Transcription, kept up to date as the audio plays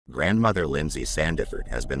Grandmother Lindsay Sandiford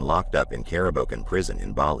has been locked up in Kerobokan Prison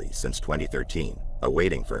in Bali since 2013,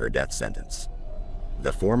 awaiting for her death sentence.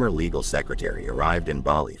 The former legal secretary arrived in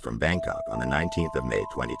Bali from Bangkok on the 19th of May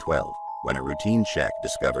 2012, when a routine check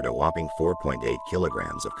discovered a whopping 4.8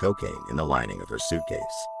 kilograms of cocaine in the lining of her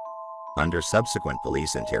suitcase. Under subsequent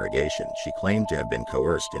police interrogation, she claimed to have been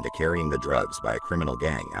coerced into carrying the drugs by a criminal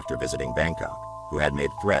gang after visiting Bangkok, who had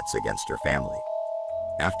made threats against her family.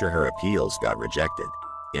 After her appeals got rejected,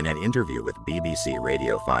 in an interview with BBC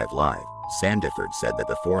Radio 5 Live, Sandiford said that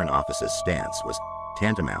the Foreign Office's stance was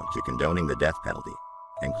tantamount to condoning the death penalty,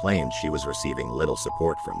 and claimed she was receiving little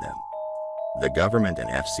support from them. The government and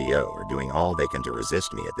FCO are doing all they can to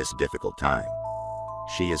resist me at this difficult time.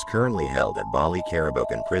 She is currently held at Bali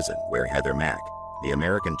Kerobokan Prison, where Heather Mack, the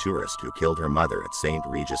American tourist who killed her mother at St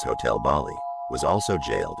Regis Hotel Bali, was also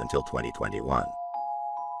jailed until 2021.